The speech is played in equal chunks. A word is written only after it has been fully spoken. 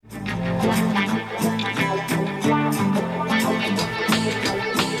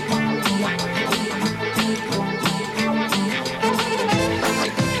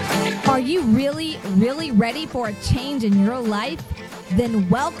ready for a change in your life? Then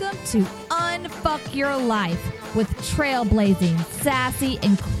welcome to Unfuck Your Life with trailblazing, sassy,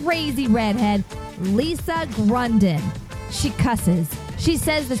 and crazy redhead Lisa Grunden. She cusses. She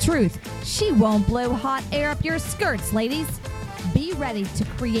says the truth. She won't blow hot air up your skirts, ladies. Be ready to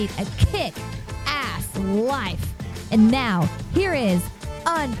create a kick-ass life. And now, here is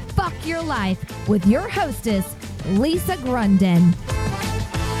Unfuck Your Life with your hostess, Lisa Grunden.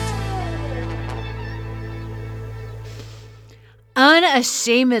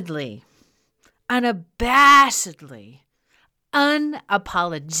 Unashamedly, unabashedly,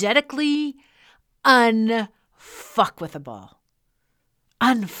 unapologetically, unfuckwithable.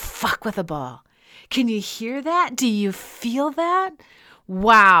 Unfuckwithable. Can you hear that? Do you feel that?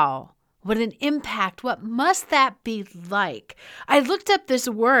 Wow. What an impact. What must that be like? I looked up this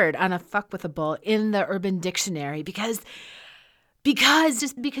word, unfuckwithable, in the Urban Dictionary because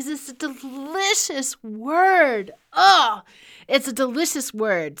it's a delicious word. Oh, it's a delicious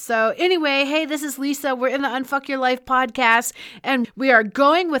word. So anyway, hey, this is Lisa. We're in the Unfuck Your Life podcast, and we are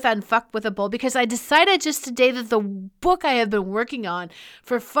going with Unfuckwithable because I decided just today that the book I have been working on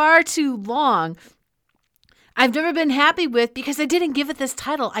for far too long, I've never been happy with because I didn't give it this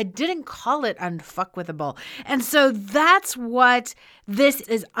title. I didn't call it Unfuckwithable. And so that's what this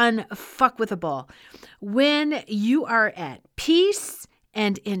is, Unfuckwithable. When you are at peace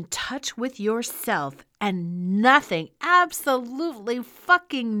and in touch with yourself and nothing, absolutely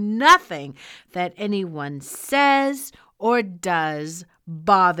fucking nothing that anyone says or does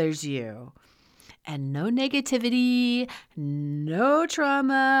bothers you. And no negativity, no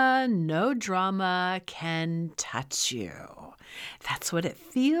trauma, no drama can touch you. That's what it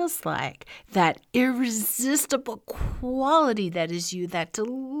feels like. That irresistible quality that is you, that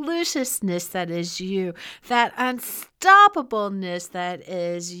deliciousness that is you, that unstoppableness that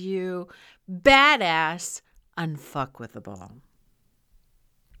is you. Badass, unfuckwithable.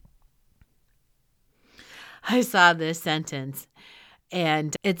 I saw this sentence.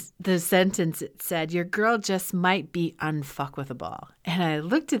 And it's the sentence, it said, your girl just might be unfuckwithable. And I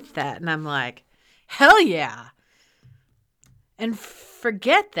looked at that and I'm like, hell yeah. And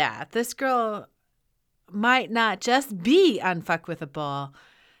forget that. This girl might not just be unfuckwithable.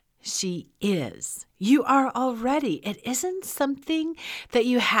 She is. You are already. It isn't something that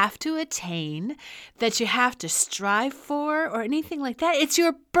you have to attain, that you have to strive for or anything like that. It's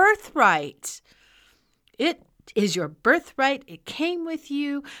your birthright. It is your birthright. It came with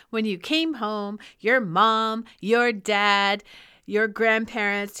you when you came home. Your mom, your dad, your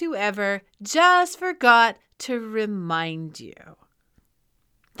grandparents, whoever just forgot to remind you.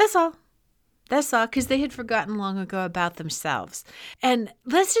 That's all. That's all, because they had forgotten long ago about themselves. And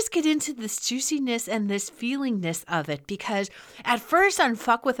let's just get into this juiciness and this feelingness of it, because at first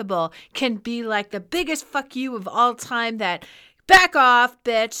Unfuckwithable can be like the biggest fuck you of all time, that back off,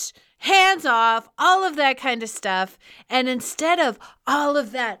 bitch, hands off, all of that kind of stuff. And instead of all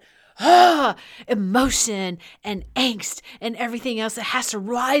of that emotion and angst and everything else that has to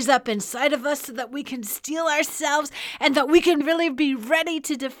rise up inside of us so that we can steel ourselves and that we can really be ready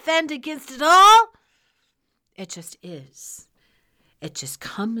to defend against it all, it just is. It just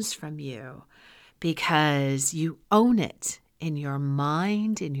comes from you because you own it in your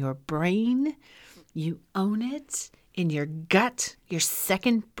mind, in your brain. You own it in your gut, your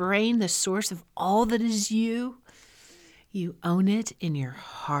second brain, the source of all that is you. You own it in your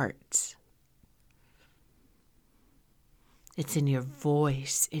heart. It's in your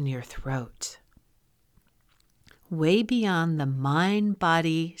voice, in your throat. Way beyond the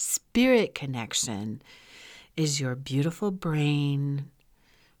mind-body-spirit connection is your beautiful brain,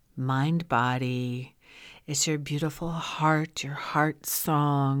 mind-body. It's your beautiful heart, your heart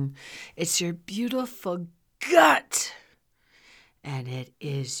song. It's your beautiful gut, and it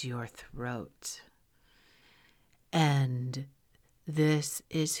is your throat. And this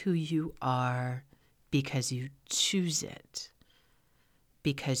is who you are because you choose it,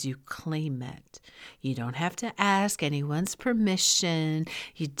 because you claim it. You don't have to ask anyone's permission.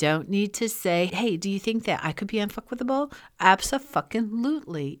 You don't need to say, hey, do you think that I could be unfuckwithable?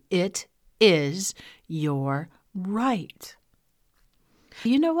 Abso-fucking-lutely. It is your right.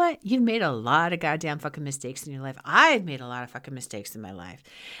 You know what? You've made a lot of goddamn fucking mistakes in your life. I've made a lot of fucking mistakes in my life.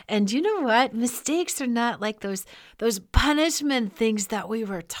 And you know what? Mistakes are not like those punishment things that we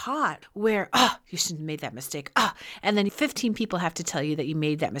were taught where, you shouldn't have made that mistake. And then 15 people have to tell you that you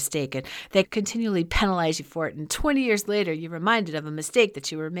made that mistake and they continually penalize you for it. And 20 years later, you're reminded of a mistake that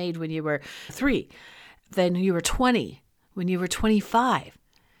you were made when you were 3, then you were 20, when you were 25.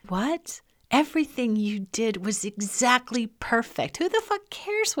 What? Everything you did was exactly perfect. Who the fuck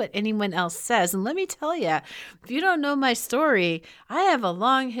cares what anyone else says? And let me tell you, if you don't know my story, I have a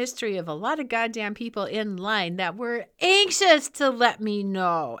long history of a lot of goddamn people in line that were anxious to let me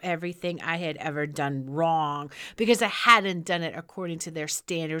know everything I had ever done wrong because I hadn't done it according to their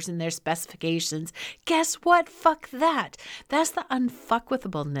standards and their specifications. Guess what? Fuck that. That's the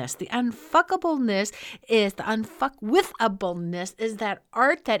unfuckwithableness. The unfuckableness is the unfuckwithableness is that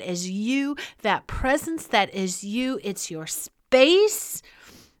art that is you, that presence that is you. It's your space.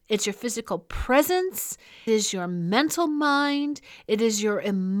 It's your physical presence. It is your mental mind. It is your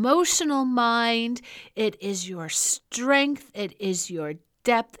emotional mind. It is your strength. It is your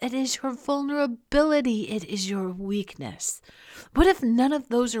depth. It is your vulnerability. It is your weakness. What if none of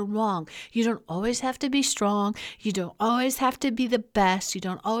those are wrong? You don't always have to be strong. You don't always have to be the best. You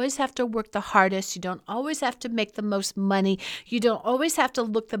don't always have to work the hardest. You don't always have to make the most money. You don't always have to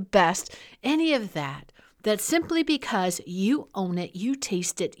look the best. Any of that. That's simply because you own it, you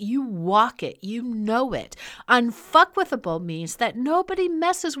taste it, you walk it, you know it. Unfuckwithable means that nobody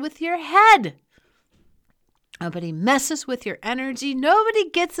messes with your head. Nobody messes with your energy.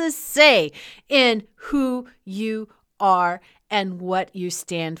 Nobody gets a say in who you are and what you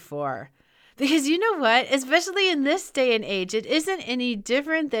stand for. Because you know what? Especially in this day and age, it isn't any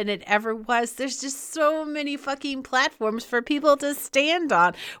different than it ever was. There's just so many fucking platforms for people to stand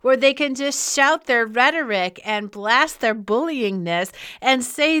on where they can just shout their rhetoric and blast their bullyingness and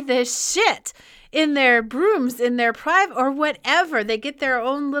say this shit in their rooms, in their private or whatever. They get their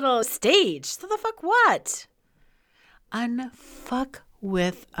own little stage. So the fuck what? Unfuck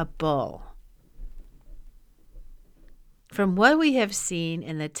with a bull. From what we have seen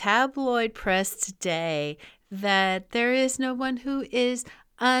in the tabloid press today, that there is no one who is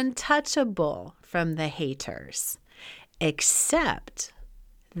untouchable from the haters, except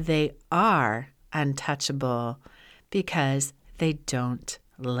they are untouchable because they don't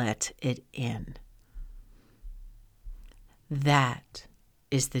let it in. That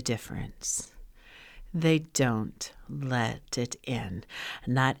is the difference. They don't let it in.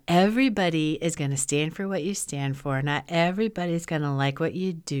 Not everybody is going to stand for what you stand for. Not everybody's going to like what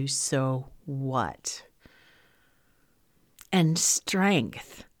you do. So what? And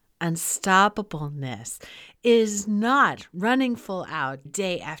strength, unstoppableness is not running full out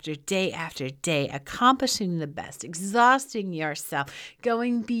day after day after day, accomplishing the best, exhausting yourself,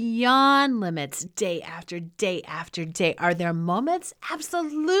 going beyond limits day after day after day. Are there moments?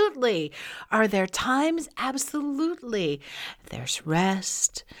 Absolutely. Are there times? Absolutely. There's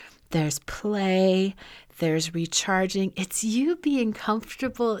rest, there's play, there's recharging. It's you being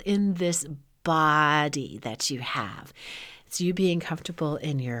comfortable in this body that you have. It's you being comfortable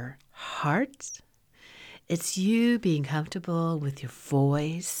in your heart. It's you being comfortable with your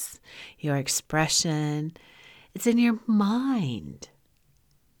voice, your expression. It's in your mind.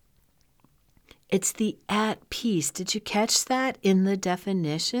 It's the at peace. Did you catch that in the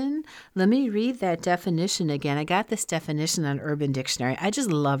definition? Let me read that definition again. I got this definition on Urban Dictionary. I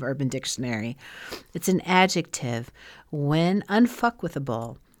just love Urban Dictionary. It's an adjective. When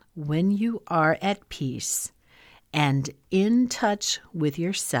unfuckwithable, when you are at peace and in touch with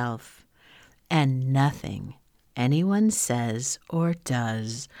yourself, and nothing anyone says or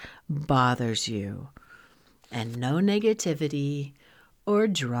does bothers you, and no negativity or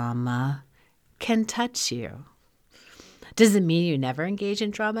drama can touch you. Does it mean you never engage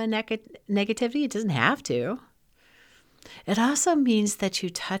in drama and negativity? It doesn't have to. It also means that you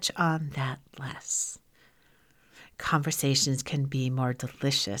touch on that less. Conversations can be more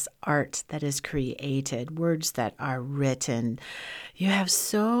delicious, art that is created, words that are written. You have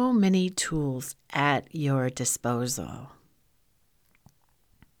so many tools at your disposal.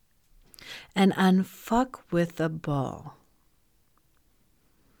 And unfuckwithable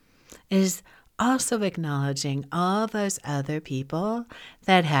is also acknowledging all those other people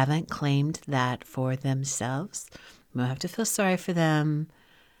that haven't claimed that for themselves. We don't have to feel sorry for them.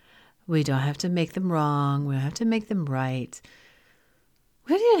 We don't have to make them wrong. We don't have to make them right.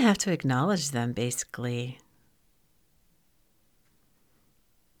 We don't even have to acknowledge them, basically.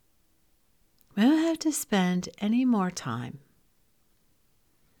 We don't have to spend any more time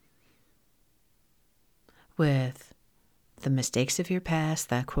with the mistakes of your past,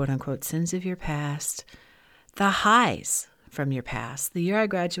 the quote-unquote sins of your past, the highs from your past. The year I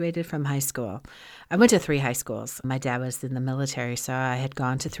graduated from high school, I went to 3 high schools. My dad was in the military, so I had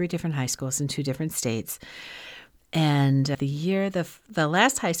gone to 3 different high schools in 2 different states. And the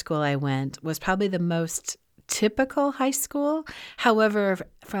last high school I went was probably the most typical high school. However,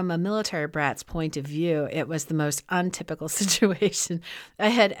 from a military brat's point of view, it was the most untypical situation I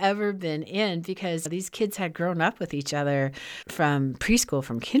had ever been in because these kids had grown up with each other from preschool,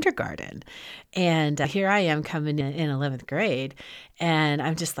 from kindergarten. And here I am coming in 11th grade. And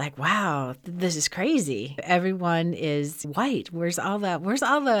I'm just like, wow, this is crazy. Everyone is white. Where's all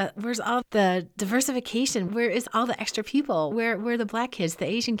the diversification? Where is all the extra people? Where are the black kids, the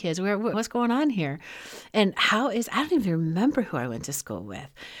Asian kids? What's going on here? And I don't even remember who I went to school with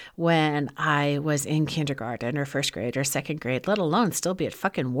when I was in kindergarten or first grade or second grade, let alone still be at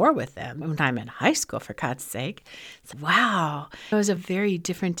fucking war with them when I'm in high school, for God's sake. So, wow. It was a very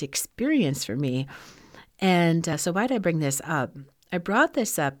different experience for me. And so why did I bring this up? I brought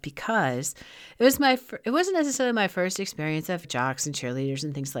this up because it wasn't necessarily my first experience of jocks and cheerleaders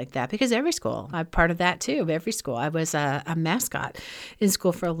and things like that, because every school, I'm part of that too. Every school. I was a mascot in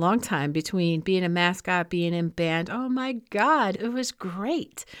school for a long time, between being a mascot, being in band. Oh my God, it was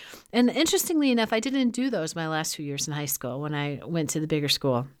great. And interestingly enough, I didn't do those my last 2 years in high school when I went to the bigger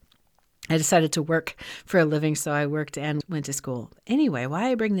school. I decided to work for a living, so I worked and went to school. Anyway,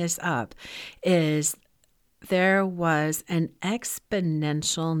 why I bring this up is there was an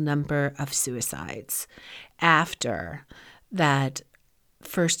exponential number of suicides after that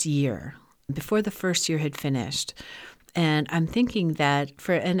first year, before the first year had finished. And I'm thinking that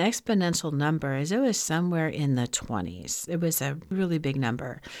for an exponential number, it was somewhere in the 20s. It was a really big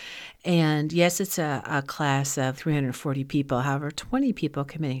number. And yes, it's a class of 340 people. However, 20 people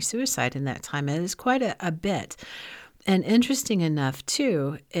committing suicide in that time is quite a bit. And interesting enough,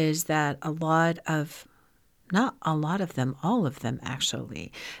 too, is that not a lot of them, all of them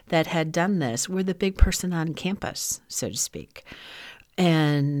actually, that had done this were the big person on campus, so to speak.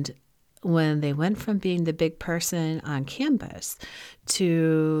 And when they went from being the big person on campus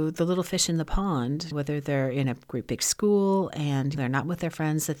to the little fish in the pond, whether they're in a great big school and they're not with their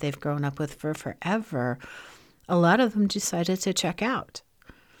friends that they've grown up with for forever, a lot of them decided to check out.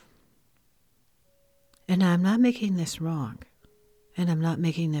 And I'm not making this wrong, and I'm not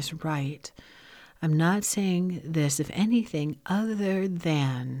making this right. I'm not saying this, if anything, other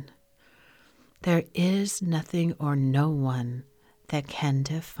than there is nothing or no one that can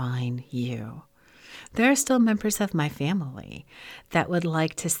define you. There are still members of my family that would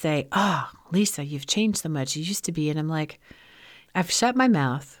like to say, oh, Lisa, you've changed so much. You used to be. And I'm like, I've shut my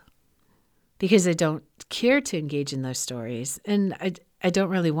mouth because I don't care to engage in those stories. And I don't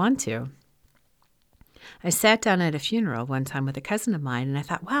really want to. I sat down at a funeral one time with a cousin of mine, and I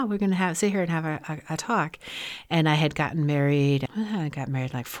thought, wow, we're going to sit here and have a talk. And I had gotten married. I got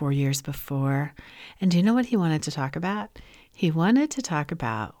married like 4 years before. And do you know what he wanted to talk about? He wanted to talk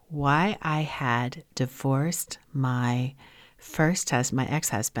about why I had divorced my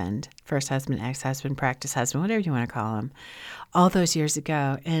ex-husband, practice husband, whatever you want to call him, all those years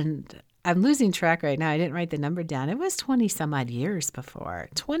ago. And I'm losing track right now. I didn't write the number down. It was 20 some odd years before,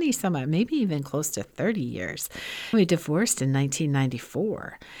 20 some odd, maybe even close to 30 years. We divorced in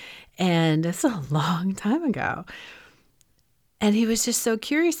 1994, and that's a long time ago. And he was just so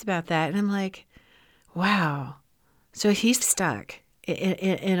curious about that. And I'm like, wow. So he's stuck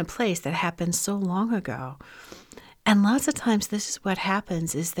in a place that happened so long ago. And lots of times this is what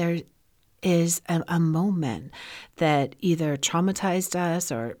happens, is there is a moment that either traumatized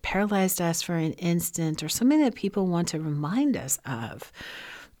us or paralyzed us for an instant, or something that people want to remind us of.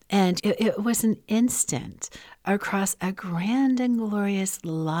 And it was an instant across a grand and glorious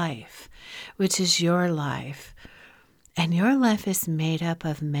life, which is your life. And your life is made up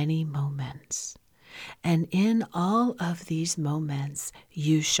of many moments. And in all of these moments,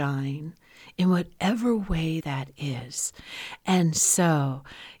 you shine in whatever way that is. And so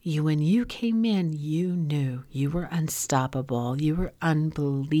when you came in, you knew you were unstoppable. You were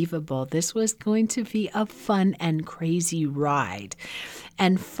unbelievable. This was going to be a fun and crazy ride.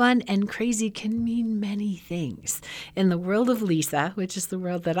 And fun and crazy can mean many things. In the world of Lisa, which is the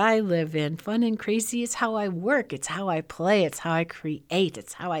world that I live in, fun and crazy is how I work. It's how I play. It's how I create.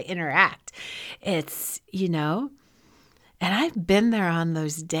 It's how I interact. It's, and I've been there on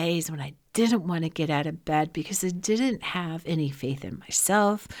those days when I didn't want to get out of bed because I didn't have any faith in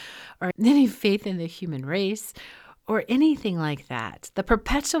myself or any faith in the human race or anything like that. The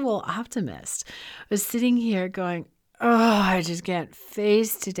perpetual optimist was sitting here going, oh, I just can't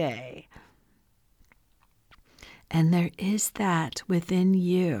face today. And there is that within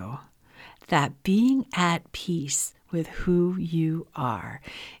you, that being at peace with who you are.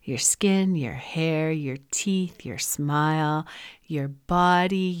 Your skin, your hair, your teeth, your smile, your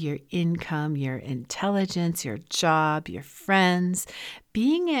body, your income, your intelligence, your job, your friends.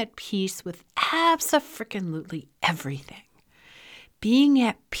 Being at peace with abso-freaking-lutely everything. being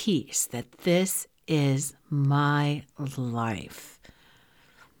at peace that this is my life.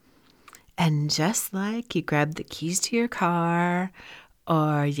 And just like you grab the keys to your car,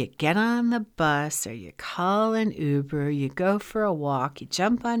 or you get on the bus, or you call an Uber, you go for a walk, you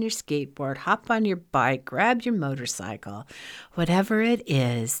jump on your skateboard, hop on your bike, grab your motorcycle, whatever it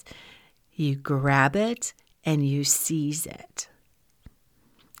is, you grab it and you seize it.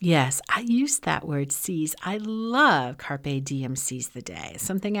 Yes, I use that word seize. I love Carpe Diem, seize the day. It's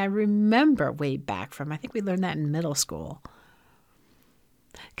something I remember way back from, I think we learned that in middle school.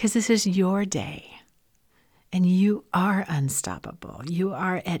 Because this is your day. And you are unstoppable. You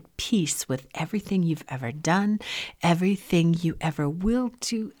are at peace with everything you've ever done, everything you ever will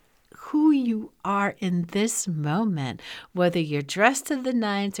do, who you are in this moment, whether you're dressed to the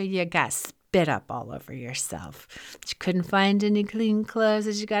nines or you got spit up all over yourself. You couldn't find any clean clothes,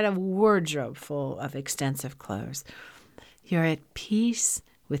 as you got a wardrobe full of extensive clothes. You're at peace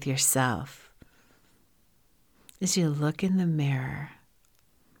with yourself. As you look in the mirror,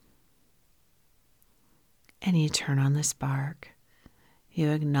 and you turn on the spark. You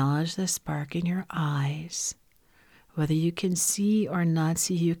acknowledge the spark in your eyes. Whether you can see or not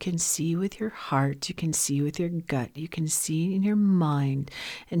see, you can see with your heart, you can see with your gut, you can see in your mind,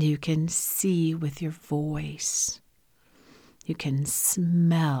 and you can see with your voice. You can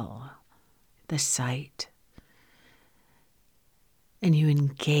smell the sight. And you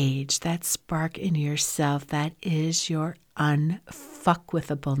engage that spark in yourself. That is your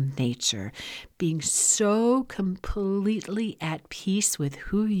unfuckwithable nature, being so completely at peace with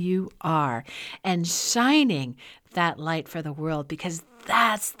who you are and shining that light for the world, because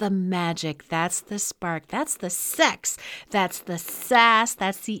that's the magic, that's the spark, that's the sex, that's the sass,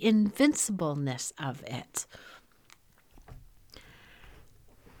 that's the invincibleness of it.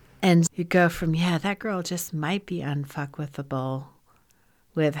 And you go from, yeah, that girl just might be unfuckwithable,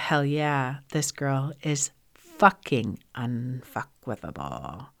 with hell yeah, this girl is fucking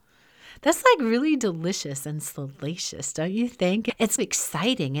unfuckwithable. That's like really delicious and salacious, don't you think? It's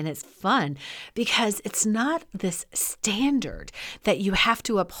exciting and it's fun because it's not this standard that you have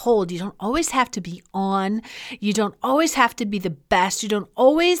to uphold. You don't always have to be on. You don't always have to be the best. You don't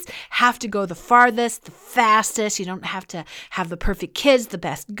always have to go the farthest, the fastest. You don't have to have the perfect kids, the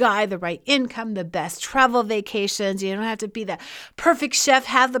best guy, the right income, the best travel vacations. You don't have to be the perfect chef,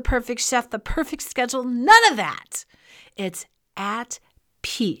 have the perfect chef, the perfect schedule. None of that. It's at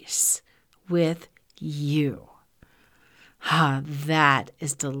peace with you. That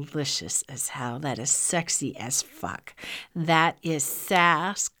is delicious as hell. That is sexy as fuck. That is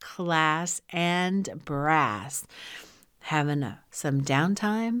sass, class, and brass. Having some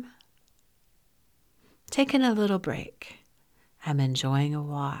downtime, taking a little break. I'm enjoying a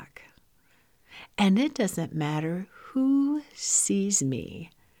walk. And it doesn't matter who sees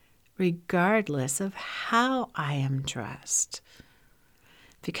me, regardless of how I am dressed.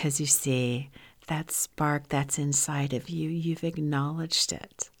 Because you see, that spark that's inside of you, you've acknowledged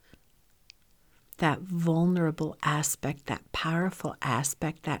it. That vulnerable aspect, that powerful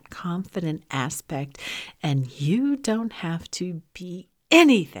aspect, that confident aspect, and you don't have to be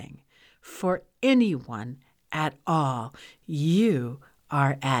anything for anyone at all. You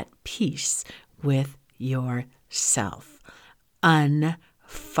are at peace with yourself.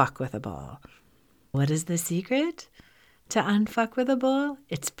 Unfuckwithable. What is the secret to unfuckwithable?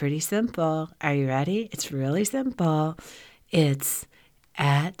 It's pretty simple. Are you ready? It's really simple. It's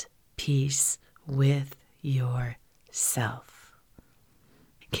at peace with yourself.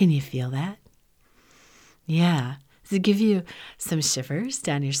 Can you feel that? Yeah. Does it give you some shivers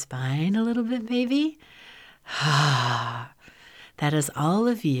down your spine a little bit, maybe? That is all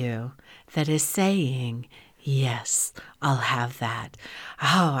of you that is saying, yes, I'll have that.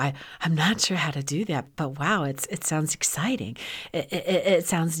 Oh, I'm not sure how to do that, but wow, it sounds exciting. It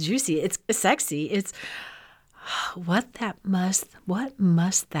sounds juicy. It's sexy. It's what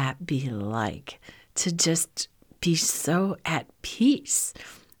must that be like to just be so at peace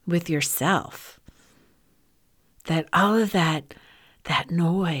with yourself that all of that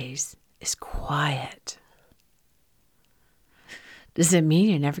noise is quiet. Does it mean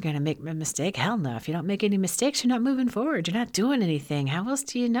you're never going to make a mistake? Hell no. If you don't make any mistakes, you're not moving forward. You're not doing anything. How else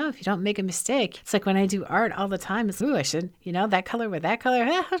do you know if you don't make a mistake? It's like when I do art all the time. It's, I should, that color with that color.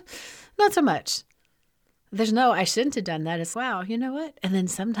 Not so much. There's no, I shouldn't have done that. It's, wow, you know what? And then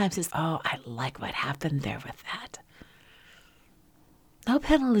sometimes it's, oh, I like what happened there with that. No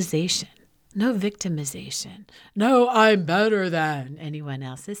penalization. No victimization. No, I'm better than anyone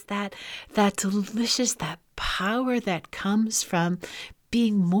else. It's that delicious, that power that comes from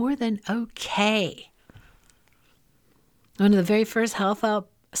being more than okay. One of the very first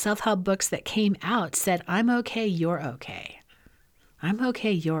self-help books that came out said, I'm okay, you're okay. I'm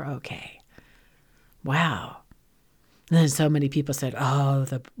okay, you're okay. Wow. And then so many people said, oh,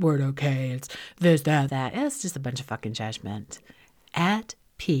 the word okay, it's this, that, that. It's just a bunch of fucking judgment. At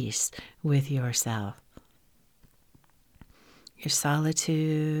peace with yourself. Your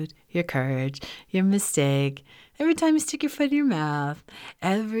solitude, your courage, your mistake. Every time you stick your foot in your mouth,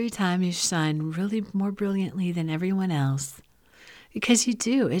 every time you shine really more brilliantly than everyone else. Because you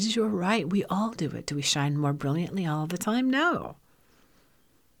do. It is your right. We all do it. Do we shine more brilliantly all the time? No.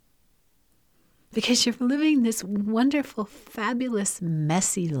 Because you're living this wonderful, fabulous,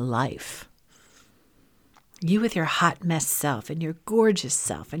 messy life. You with your hot mess self and your gorgeous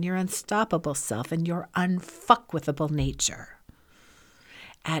self and your unstoppable self and your unfuckwithable nature.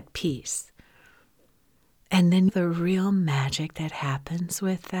 At peace. And then the real magic that happens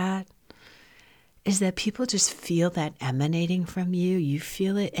with that is that people just feel that emanating from you. You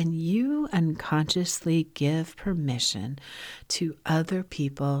feel it, and you unconsciously give permission to other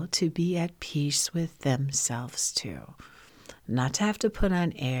people to be at peace with themselves too. Not to have to put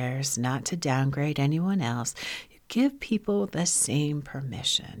on airs, not to downgrade anyone else. You give people the same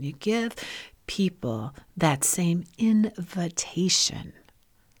permission. You give people that same invitation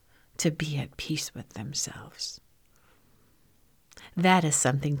to be at peace with themselves. That is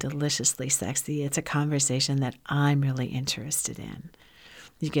something deliciously sexy. It's a conversation that I'm really interested in.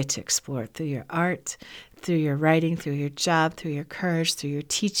 You get to explore it through your art, through your writing, through your job, through your courage, through your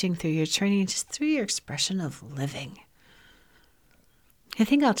teaching, through your training, just through your expression of living. I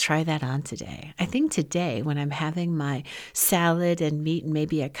think I'll try that on today. I think today, when I'm having my salad and meat and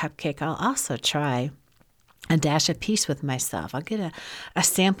maybe a cupcake, I'll also try a dash of peace with myself. I'll get a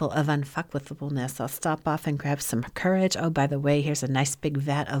sample of unfuckwithableness. I'll stop off and grab some courage. Oh, by the way, here's a nice big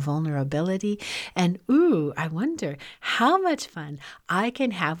vat of vulnerability. And ooh, I wonder how much fun I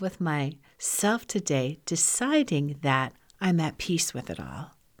can have with myself today, deciding that I'm at peace with it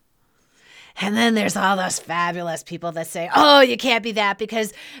all. And then there's all those fabulous people that say, oh, you can't be that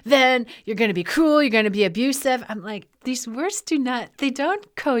because then you're going to be cruel, you're going to be abusive. I'm like, these words they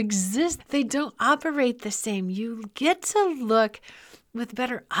don't coexist. They don't operate the same. You get to look with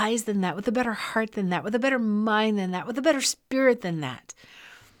better eyes than that, with a better heart than that, with a better mind than that, with a better spirit than that.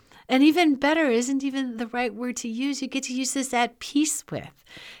 And even better isn't even the right word to use. You get to use this at peace with,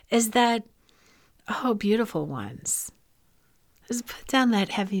 is that, oh, beautiful ones. Just put down that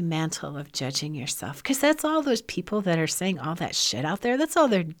heavy mantle of judging yourself, because that's all those people that are saying all that shit out there. That's all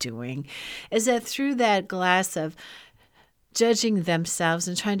they're doing, is that through that glass of judging themselves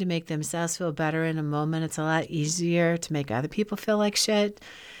and trying to make themselves feel better in a moment, it's a lot easier to make other people feel like shit.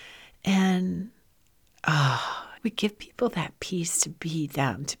 And we give people that peace to be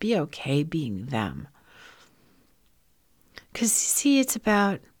them, to be okay being them. Because you see, it's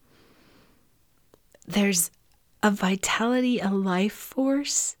about, there's a vitality, a life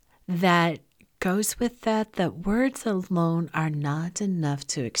force that goes with that words alone are not enough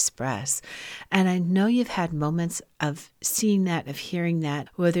to express. And I know you've had moments of seeing that, of hearing that,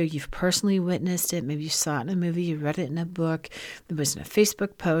 whether you've personally witnessed it, maybe you saw it in a movie, you read it in a book, it was in a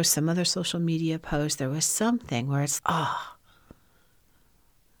Facebook post, some other social media post, there was something where it's,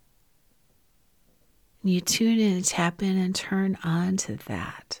 you tune in and tap in and turn on to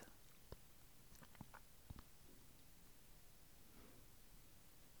that.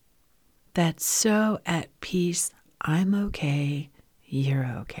 That's so at peace, I'm okay, you're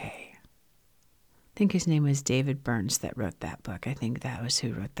okay. I think his name was David Burns that wrote that book. I think that was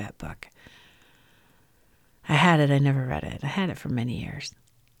who wrote that book. I had it, I never read it. I had it for many years.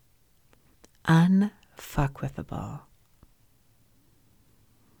 Unfuckwithable.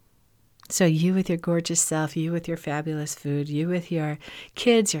 So you with your gorgeous self, you with your fabulous food, you with your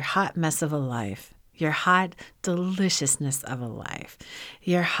kids, your hot mess of a life, your hot deliciousness of a life,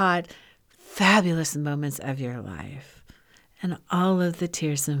 your hot fabulous moments of your life, and all of the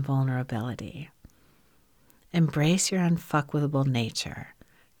tears and vulnerability. Embrace your unfuckwithable nature,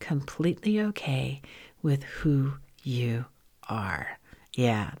 completely okay with who you are.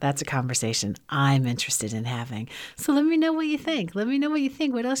 Yeah, that's a conversation I'm interested in having. So let me know what you think. Let me know what you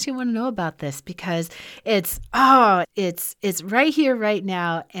think. What else you want to know about this? Because it's right here, right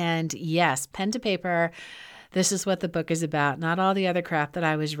now. And yes, pen to paper. This is what the book is about. Not all the other crap that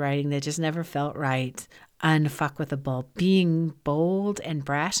I was writing that just never felt right. Unfuckwithable, being bold and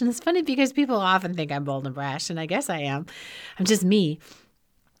brash. And it's funny because people often think I'm bold and brash, and I guess I am. I'm just me.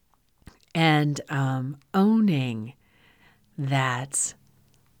 And owning that.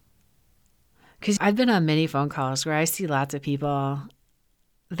 Because I've been on many phone calls where I see lots of people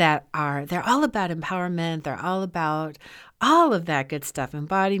they're all about empowerment. They're all about all of that good stuff,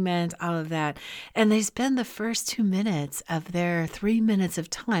 embodiment, all of that. And they spend the first 2 minutes of their 3 minutes of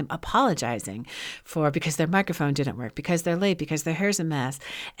time apologizing because their microphone didn't work, because they're late, because their hair's a mess.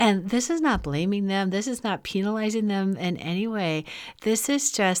 And this is not blaming them. This is not penalizing them in any way. This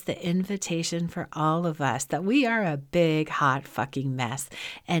is just the invitation for all of us that we are a big, hot fucking mess.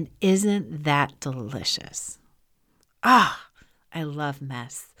 And isn't that delicious? I love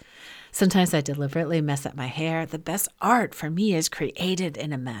mess. Sometimes I deliberately mess up my hair. The best art for me is created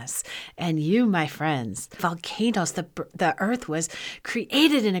in a mess. And you, my friends, volcanoes, the earth was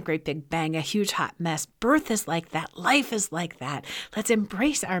created in a great big bang, a huge hot mess. Birth is like that. Life is like that. Let's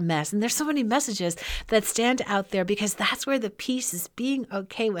embrace our mess. And there's so many messages that stand out there because that's where the peace is, being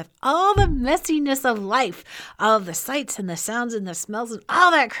okay with all the messiness of life, all of the sights and the sounds and the smells and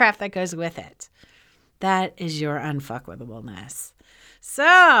all that crap that goes with it. That is your unfuckwithableness.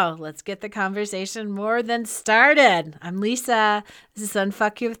 So let's get the conversation more than started. I'm Lisa. This is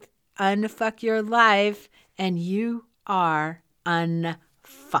Unfuck Your Life, and you are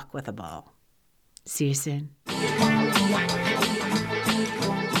unfuckwithable. See you soon. You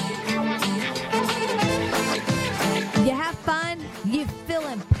have fun, you feel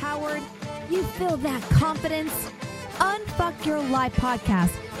empowered, you feel that confidence. Unfuck Your Life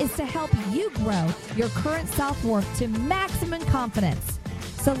podcast is to help you grow your current self-worth to maximum confidence.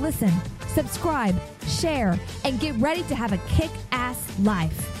 So listen, subscribe, share, and get ready to have a kick-ass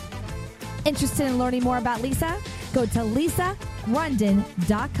life. Interested in learning more about Lisa? Go to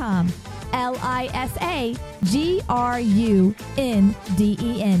lisagrunden.com.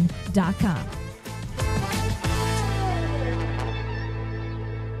 LISAGRUNDEN.com.